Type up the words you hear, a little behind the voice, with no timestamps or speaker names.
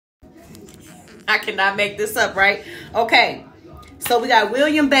I cannot make this up, right? Okay. So we got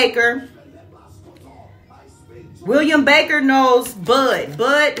William Baker. William Baker knows Bud.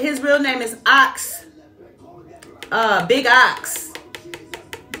 Bud, his real name is Ox. Big Ox.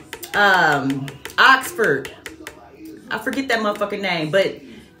 Oxford. I forget that motherfucking name. But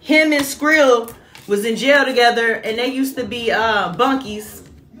him and Skrill was in jail together. And they used to be bunkies.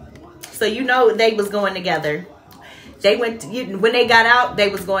 So you know they was going together. They went when they got out, they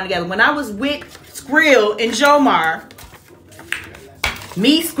was going together. When I was with Skrill and Jomar,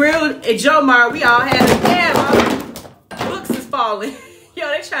 me, Skrill, and Jomar, we all had a damn books is falling. Yo,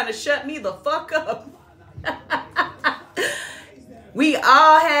 they trying to shut me the fuck up. We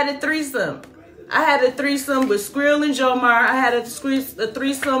all had a threesome. I had a threesome with Skrill and Jomar. I had a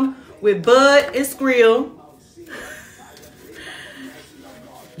threesome with Bud and Skrill.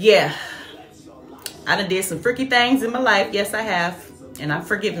 Yeah. I done did some freaky things in my life. Yes, I have. And I'm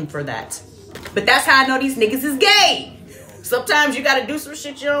forgiven for that. But that's how I know these niggas is gay. Sometimes you gotta do some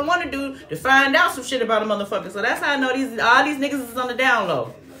shit you don't want to do to find out some shit about a motherfucker. So that's how I know all these niggas is on the down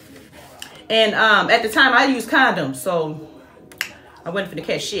low. And at the time I used condoms, so I wasn't finna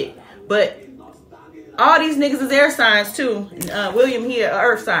catch shit. But all these niggas is air signs too. William here,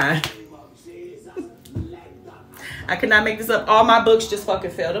 earth sign. I cannot make this up. All my books just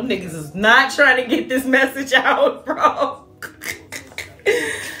fucking fell. Them niggas is not trying to get this message out, bro.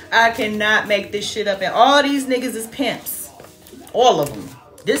 I cannot make this shit up. And all these niggas is pimps. All of them.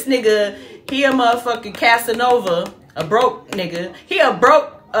 This nigga, he a motherfucking Casanova. A broke nigga. He a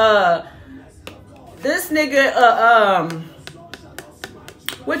broke, this nigga,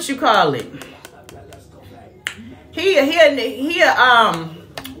 what you call it? He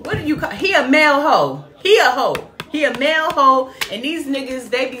what do you call, he a male hoe. He a hoe. He a male hoe, and these niggas,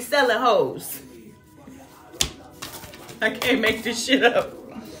 they be selling hoes. I can't make this shit up.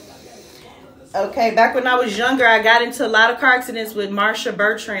 Okay, back when I was younger, I got into a lot of car accidents with Marsha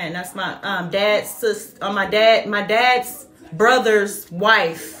Bertrand. That's my dad's sister, my dad's brother's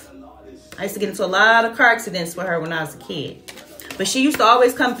wife. I used to get into a lot of car accidents with her when I was a kid. But she used to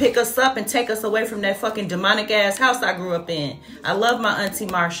always come pick us up and take us away from that fucking demonic ass house I grew up in. I love my auntie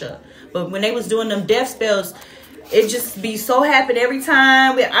Marsha. But when they was doing them death spells, it just be so happen every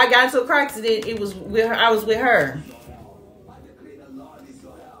time I got into a car accident, it was with her, I was with her.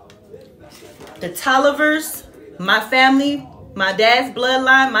 The Tollivers, my family, my dad's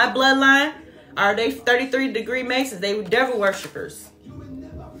bloodline, my bloodline, are they 33-degree Masons? They were devil worshippers.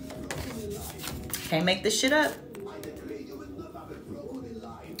 Can't make this shit up.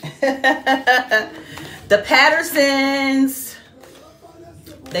 The Pattersons.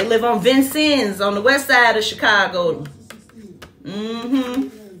 They live on Vincennes on the west side of Chicago.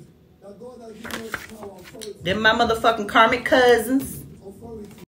 Them my motherfucking karmic cousins.